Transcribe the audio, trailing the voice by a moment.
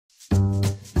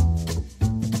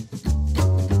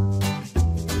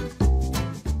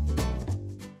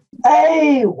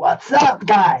Hey, what's up,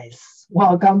 guys?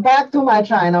 Welcome back to my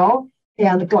channel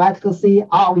and glad to see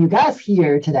all of you guys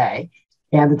here today.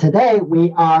 And today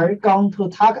we are going to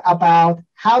talk about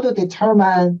how to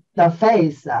determine the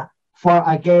phase for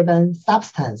a given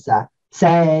substance.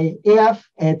 Say, if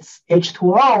it's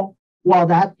H2O, will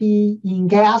that be in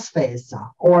gas phase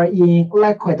or in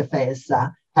liquid phase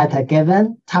at a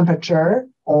given temperature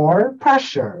or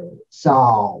pressure?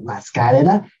 So let's get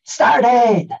it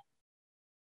started.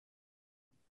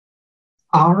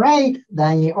 All right,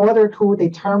 then in order to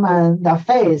determine the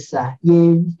phase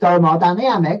in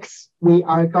thermodynamics, we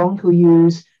are going to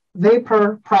use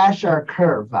vapor pressure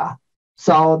curve.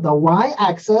 So the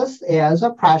y-axis is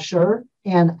pressure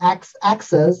and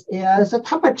x-axis is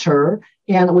temperature,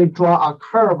 and we draw a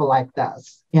curve like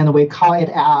this, and we call it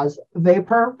as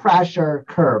vapor pressure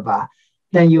curve.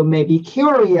 Then you may be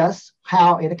curious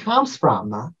how it comes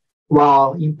from.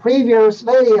 Well, in previous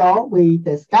video, we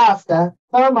discussed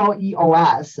thermal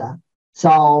EOS.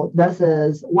 So this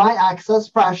is y-axis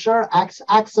pressure,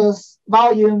 x-axis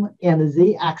volume, and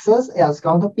z-axis is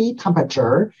going to be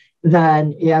temperature.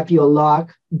 Then if you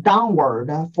look downward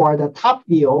for the top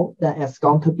view, then it's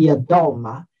going to be a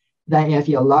dome. Then if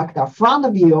you look the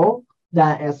front view,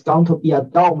 then it's going to be a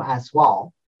dome as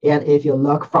well. And if you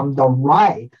look from the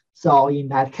right, so in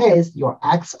that case, your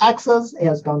x-axis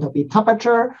is going to be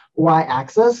temperature,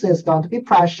 y-axis is going to be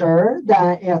pressure,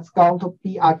 then it's going to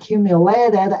be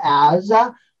accumulated as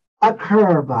a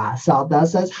curve. So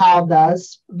this is how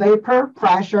this vapor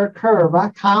pressure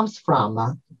curve comes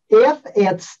from. If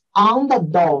it's on the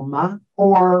dome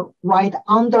or right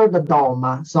under the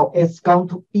dome, so it's going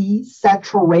to be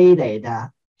saturated.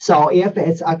 So if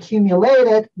it's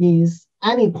accumulated, means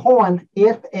any point,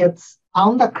 if it's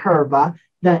on the curve,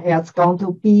 then it's going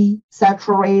to be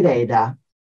saturated.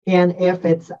 And if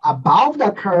it's above the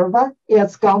curve,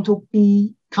 it's going to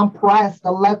be compressed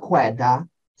liquid,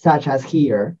 such as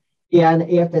here. And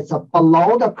if it's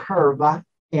below the curve,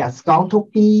 it's going to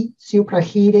be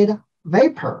superheated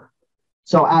vapor.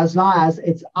 So as long as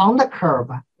it's on the curve,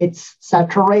 it's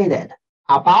saturated.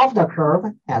 Above the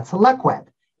curve, it's liquid.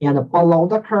 And below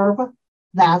the curve,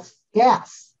 that's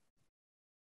gas.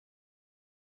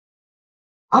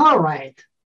 All right.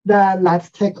 Then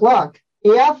let's take a look.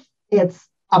 If it's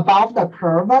above the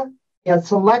curve,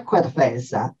 it's a liquid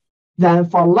phase. Then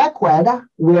for liquid,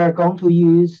 we are going to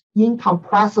use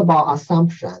incompressible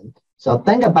assumption. So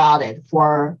think about it.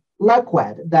 For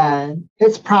liquid, then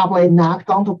it's probably not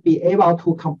going to be able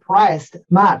to compress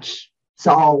much.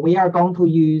 So we are going to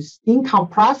use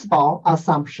incompressible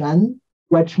assumption,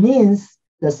 which means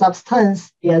the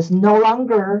substance is no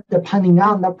longer depending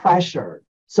on the pressure.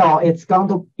 So it's going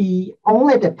to be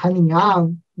only depending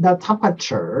on the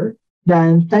temperature.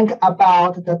 Then think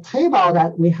about the table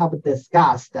that we have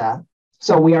discussed.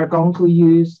 So we are going to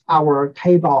use our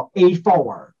table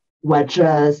A4, which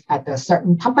is at a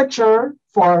certain temperature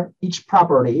for each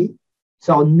property.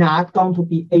 So not going to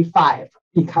be A5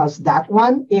 because that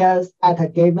one is at a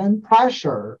given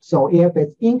pressure. So if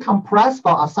it's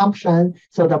incompressible assumption,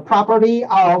 so the property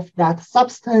of that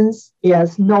substance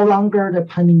is no longer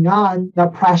depending on the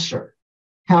pressure.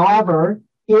 However,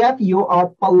 if you are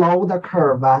below the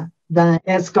curve, then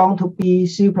it's going to be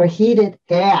superheated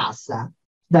gas.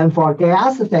 Then for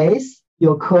gas phase,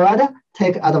 you could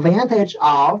take advantage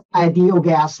of ideal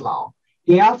gas law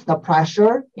if the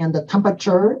pressure and the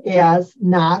temperature is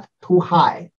not too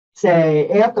high. Say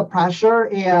if the pressure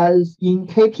is in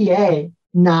kPa,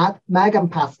 not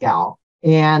megapascal,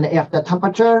 and if the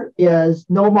temperature is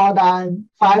no more than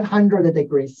 500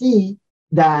 degrees C,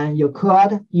 then you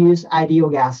could use ideal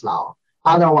gas law.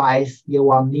 Otherwise, you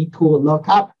will need to look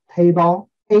up table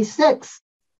A6.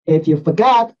 If you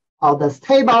forgot all these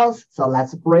tables, so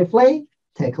let's briefly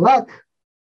take a look.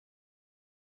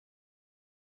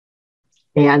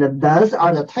 And those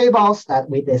are the tables that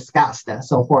we discussed.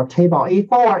 So for table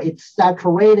A4, it's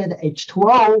saturated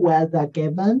H2O with a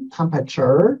given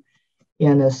temperature.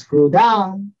 And scroll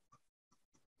down.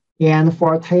 And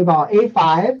for table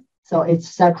A5, so it's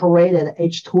saturated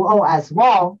H2O as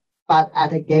well, but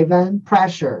at a given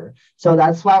pressure. So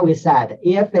that's why we said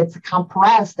if it's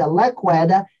compressed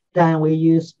liquid, then we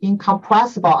use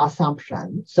incompressible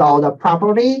assumption. So the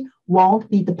property won't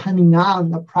be depending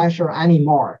on the pressure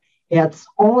anymore. It's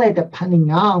only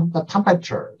depending on the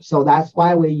temperature. So that's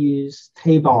why we use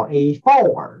table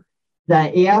A4.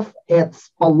 Then if it's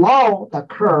below the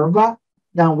curve,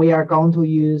 then we are going to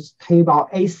use table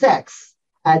A6.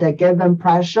 At a given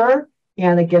pressure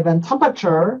and a given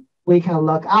temperature, we can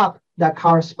look up the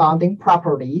corresponding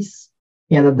properties.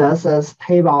 And this is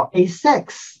table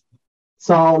A6.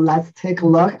 So let's take a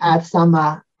look at some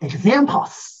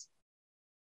examples.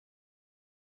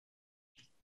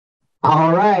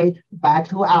 All right, back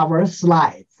to our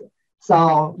slides.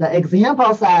 So the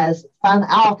example says, find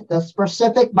out the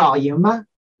specific volume.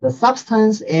 The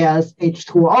substance is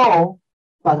H2O,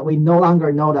 but we no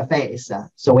longer know the phase.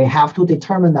 So we have to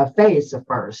determine the phase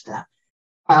first.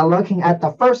 By looking at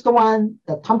the first one,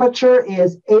 the temperature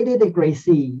is 80 degrees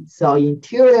C. So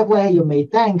intuitively, you may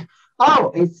think,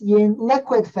 oh, it's in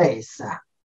liquid phase.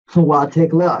 Well,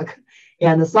 take a look.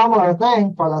 And a similar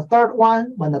thing for the third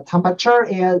one, when the temperature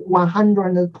is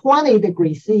 120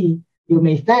 degrees C, you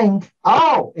may think,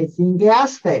 oh, it's in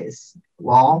gas phase.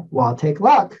 Well, we'll take a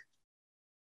look.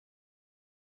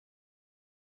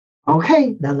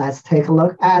 Okay, then let's take a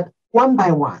look at one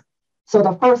by one. So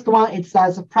the first one, it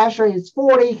says the pressure is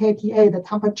 40 kPa, the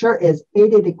temperature is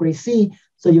 80 degrees C.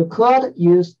 So you could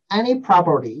use any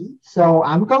property. So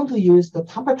I'm going to use the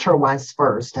temperature ones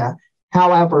first.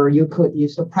 However, you could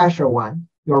use the pressure one.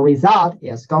 Your result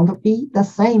is going to be the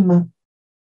same.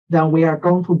 Then we are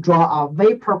going to draw a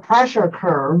vapor pressure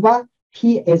curve.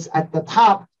 P is at the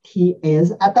top, T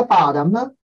is at the bottom.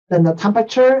 Then the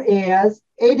temperature is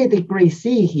 80 degrees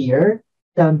C here.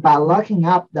 Then by looking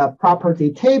up the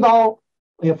property table,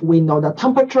 if we know the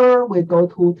temperature, we go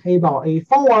to table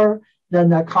A4, then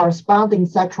the corresponding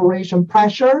saturation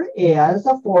pressure is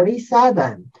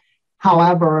 47.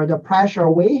 However, the pressure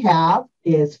we have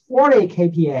is 40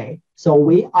 kPa, so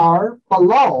we are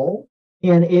below.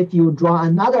 And if you draw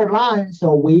another line,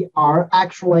 so we are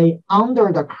actually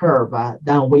under the curve,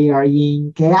 then we are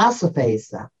in gas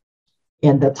phase.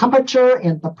 And the temperature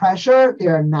and the pressure,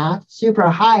 they're not super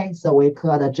high, so we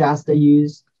could just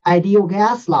use ideal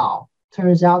gas law.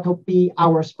 Turns out to be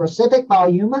our specific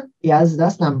volume is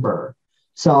this number.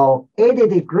 So 80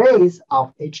 degrees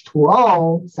of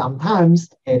H2O,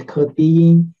 sometimes it could be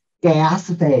in gas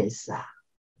phase.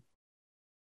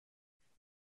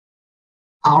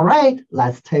 All right,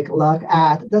 let's take a look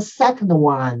at the second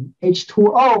one,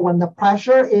 H2O, when the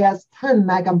pressure is 10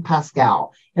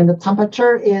 megapascal and the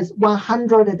temperature is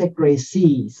 100 degrees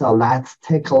C. So let's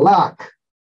take a look.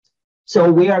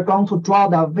 So we are going to draw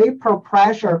the vapor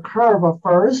pressure curve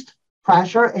first.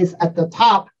 Pressure is at the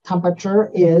top, temperature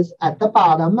is at the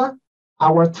bottom.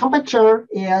 Our temperature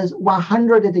is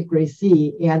 100 degrees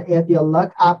C. And if you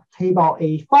look up table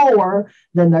A4,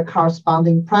 then the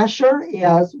corresponding pressure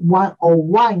is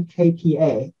 101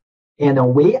 kPa.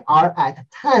 And we are at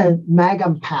 10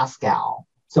 megapascal.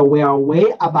 So we are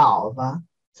way above.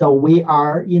 So we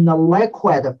are in the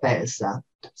liquid phase.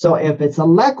 So if it's a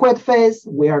liquid phase,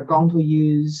 we are going to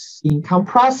use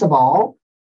incompressible,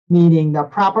 meaning the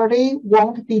property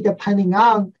won't be depending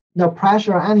on the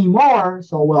pressure anymore,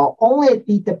 so will only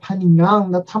be depending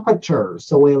on the temperature.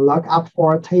 So we look up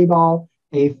for table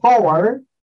A4.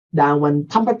 Then when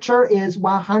temperature is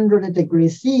 100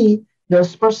 degrees C, the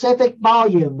specific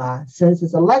volume, since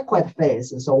it's a liquid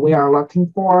phase, so we are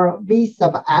looking for V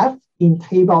sub F in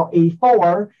table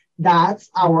A4. That's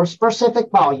our specific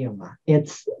volume.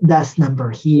 It's this number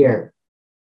here.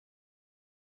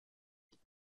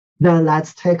 Then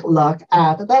let's take a look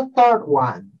at the third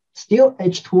one. Still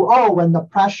H2O when the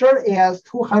pressure is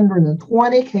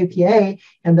 220 kPa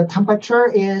and the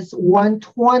temperature is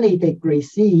 120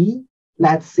 degrees C.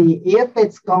 Let's see if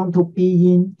it's going to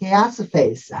be in gas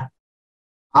phase.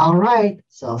 All right,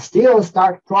 so still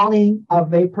start drawing a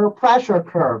vapor pressure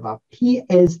curve. P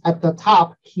is at the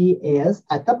top, T is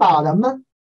at the bottom.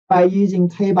 By using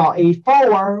table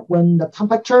A4, when the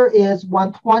temperature is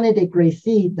 120 degrees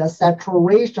C, the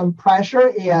saturation pressure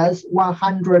is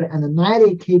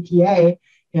 190 kPa,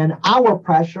 and our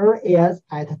pressure is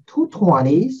at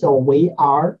 220, so we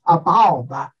are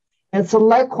above. It's a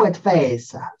liquid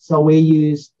phase, so we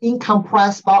use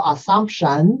incompressible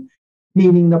assumption,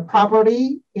 meaning the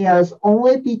property is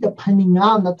only be depending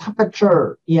on the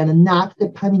temperature and not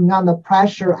depending on the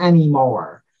pressure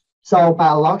anymore. So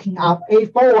by looking up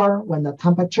A4, when the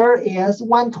temperature is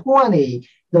 120,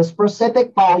 the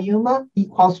specific volume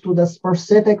equals to the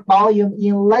specific volume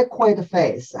in liquid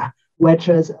phase, which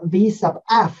is V sub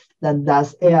F, then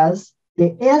this is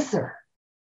the answer.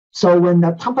 So when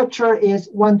the temperature is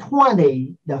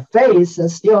 120, the phase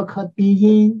still could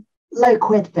be in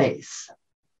liquid phase.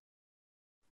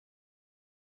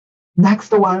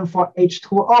 Next one for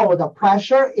H2O, the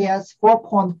pressure is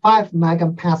 4.5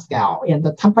 megapascal and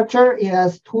the temperature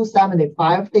is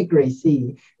 275 degrees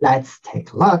C. Let's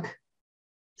take a look.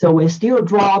 So we still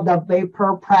draw the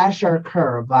vapor pressure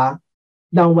curve.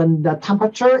 Then when the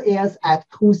temperature is at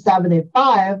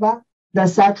 275, the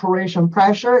saturation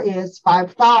pressure is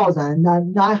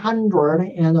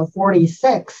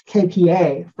 5,946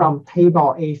 kPa from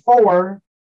table A4.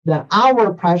 Then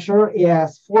our pressure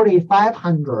is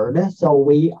 4,500, so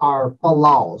we are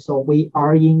below. So we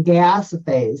are in gas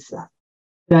phase.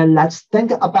 Then let's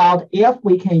think about if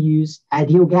we can use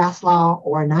ideal gas law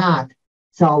or not.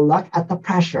 So look at the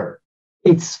pressure.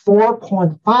 It's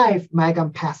 4.5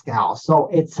 megapascal, so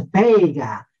it's big.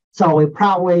 So we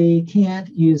probably can't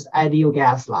use ideal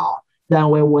gas law. Then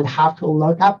we would have to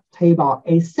look up table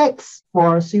A6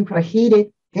 for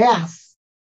superheated gas.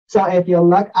 So if you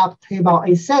look up table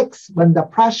A6, when the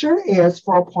pressure is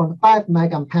 4.5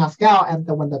 megapascal and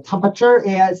when the temperature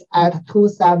is at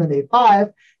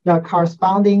 275, the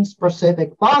corresponding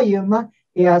specific volume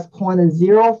is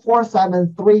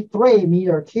 0.04733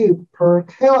 meter cube per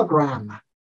kilogram.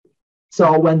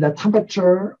 So when the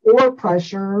temperature or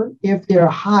pressure, if they're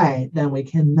high, then we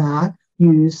cannot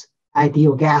use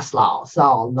ideal gas law.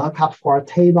 So look up for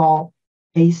table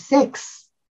A6.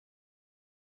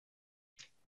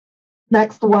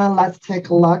 Next one, let's take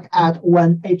a look at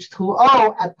when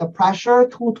H2O at the pressure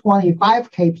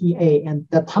 225 kPa and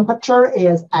the temperature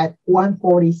is at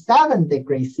 147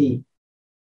 degrees C.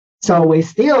 So we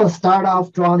still start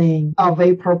off drawing a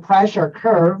vapor pressure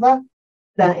curve.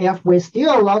 Then if we're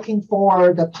still looking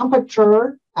for the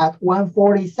temperature at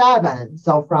 147,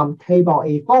 so from table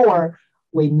A4,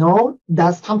 we know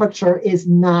that temperature is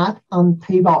not on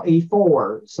table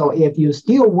A4. So if you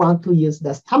still want to use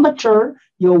this temperature,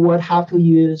 you would have to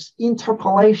use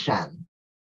interpolation.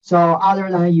 So other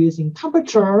than using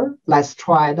temperature, let's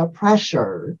try the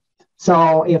pressure.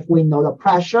 So if we know the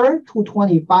pressure,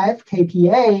 225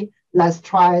 kPa, let's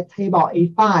try table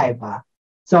A5.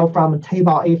 So from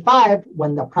table A5,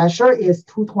 when the pressure is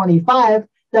 225,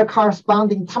 the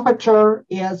corresponding temperature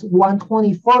is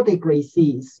 124 degrees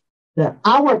C.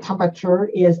 Our temperature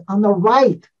is on the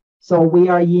right, so we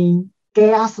are in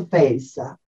gas phase.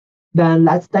 Then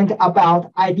let's think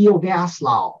about ideal gas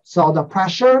law. So the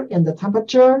pressure and the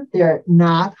temperature, they're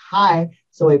not high,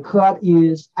 so we could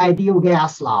use ideal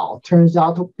gas law. Turns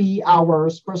out to be our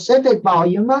specific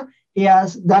volume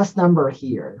is this number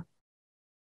here.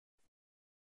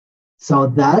 So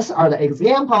those are the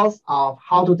examples of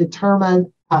how to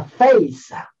determine a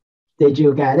phase. Did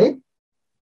you get it?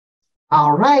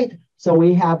 All right, so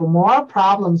we have more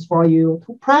problems for you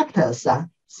to practice.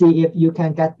 See if you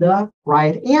can get the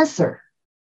right answer.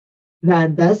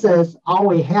 Then this is all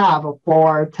we have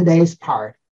for today's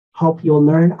part. Hope you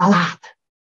learned a lot.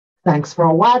 Thanks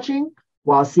for watching.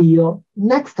 We'll see you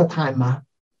next time.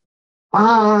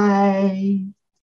 Bye.